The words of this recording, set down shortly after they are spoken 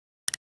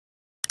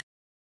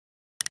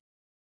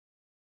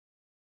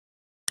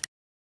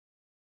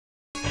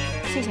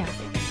谢谢。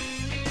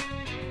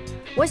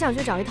我想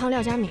去找一趟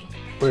廖佳敏。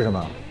为什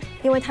么？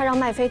因为他让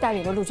麦飞代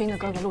理了陆军的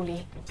哥哥陆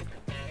离。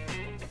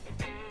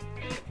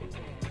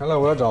看来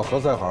我要找何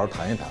塞好好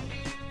谈一谈。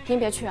您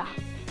别去啊！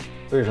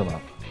为什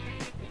么？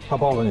怕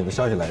暴露你的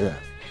消息来源？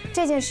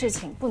这件事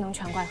情不能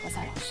全怪何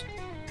塞老师。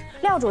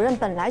廖主任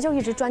本来就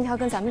一直专挑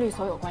跟咱们律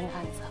所有关的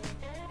案子。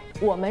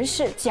我们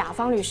是甲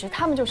方律师，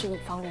他们就是乙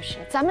方律师；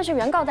咱们是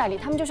原告代理，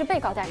他们就是被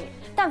告代理。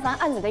但凡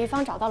案子的一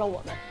方找到了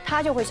我们，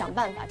他就会想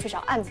办法去找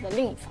案子的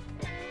另一方。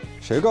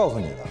谁告诉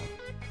你的？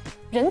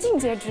人尽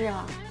皆知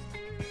啊。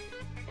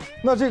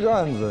那这个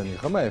案子，你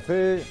和麦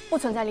飞不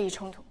存在利益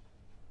冲突。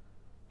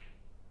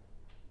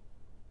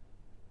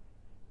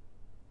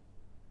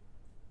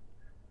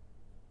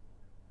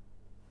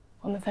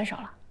我们分手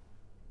了。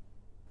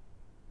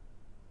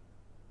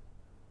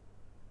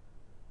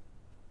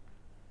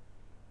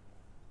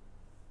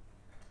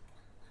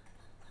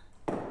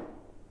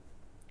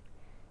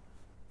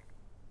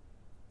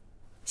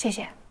谢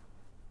谢。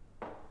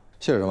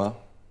谢什么？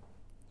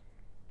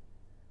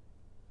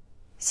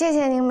谢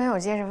谢您没有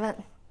接着问。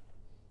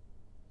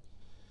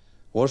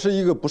我是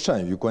一个不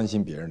善于关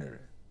心别人的人。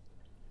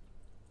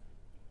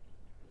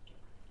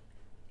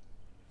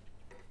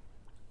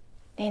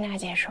丽娜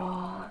姐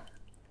说，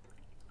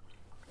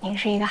您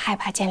是一个害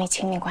怕建立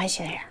亲密关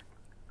系的人。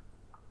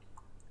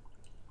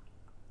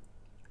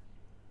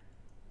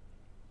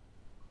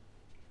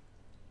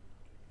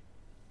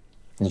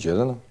你觉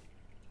得呢？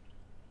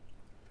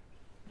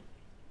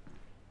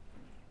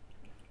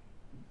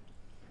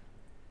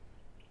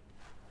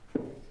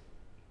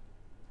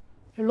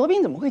这罗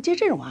宾怎么会接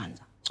这种案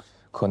子？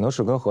可能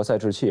是跟何塞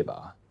置气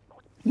吧。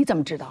你怎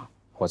么知道？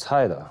我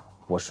猜的。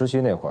我实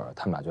习那会儿，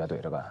他们俩就在对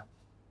着干。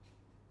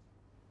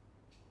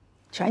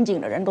全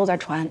警的人都在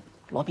传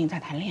罗宾在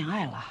谈恋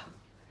爱了。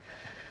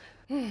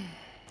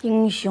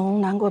英雄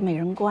难过美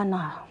人关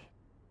呐。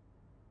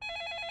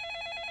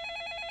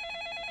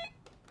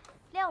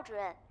廖主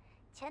任，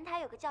前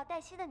台有个叫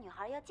黛西的女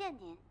孩要见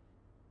您。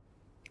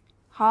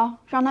好，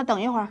让她等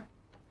一会儿。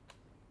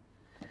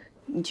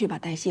你去把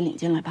黛西领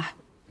进来吧。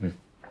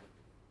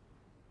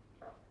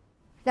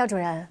廖主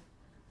任，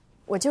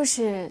我就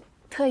是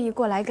特意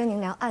过来跟您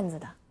聊案子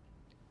的。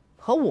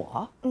和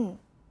我？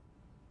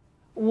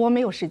我没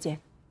有时间。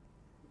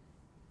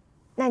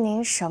那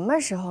您什么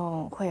时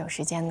候会有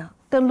时间呢？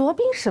等罗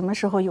宾什么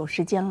时候有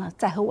时间了，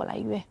再和我来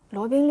约。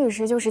罗宾律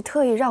师就是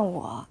特意让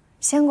我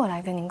先过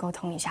来跟您沟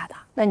通一下的。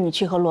那你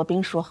去和罗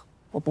宾说，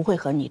我不会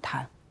和你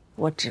谈，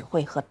我只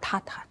会和他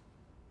谈。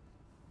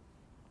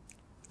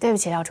对不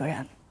起，廖主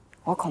任，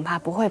我恐怕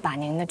不会把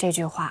您的这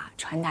句话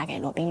传达给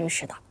罗宾律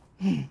师的。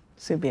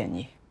随便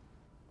你。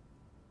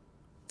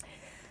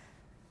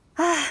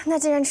那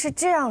既然是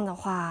这样的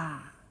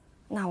话，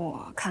那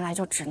我看来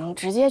就只能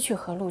直接去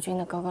和陆军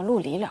的哥哥陆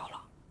离聊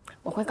了。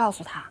我会告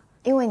诉他，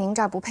因为您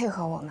这儿不配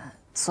合我们，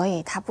所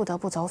以他不得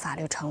不走法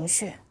律程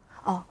序。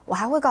哦，我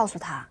还会告诉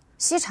他，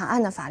西产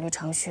案的法律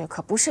程序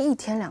可不是1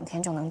天2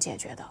天就能解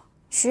决的，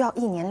需要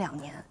1年2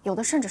年，有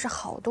的甚至是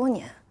好多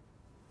年。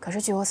可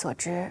是据我所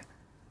知，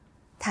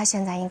他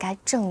现在应该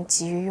正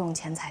急于用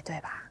钱才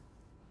对吧？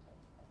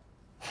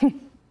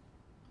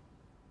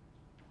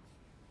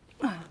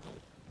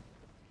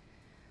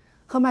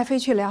和麦飞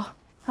去聊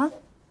啊。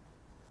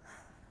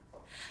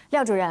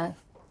廖主任，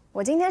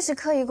我今天是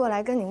刻意过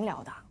来跟您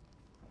聊的。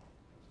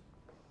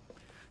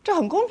这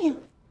很公平。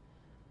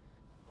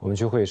我们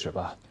去会议室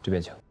吧，这边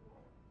请。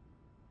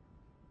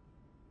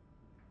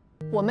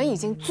我们已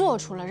经做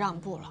出了让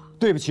步了。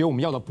对不起，我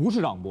们要的不是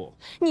让步。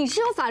你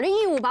是有法律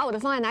义务把我的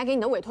方案拿给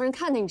你的委托人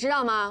看的，你知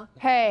道吗？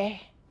嘿，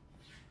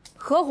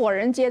合伙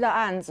人接的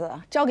案子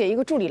交给一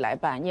个助理来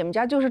办，你们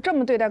家就是这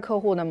么对待客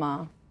户的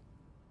吗？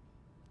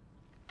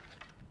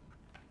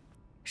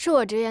恕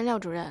我直言，廖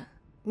主任，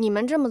你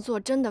们这么做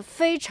真的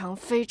非常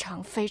非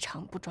常非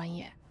常不专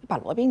业。把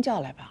罗宾叫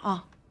来吧，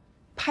啊，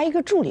派一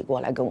个助理过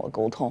来跟我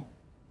沟通，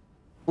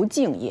不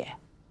敬业。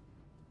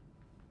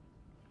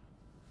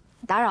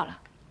打扰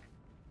了。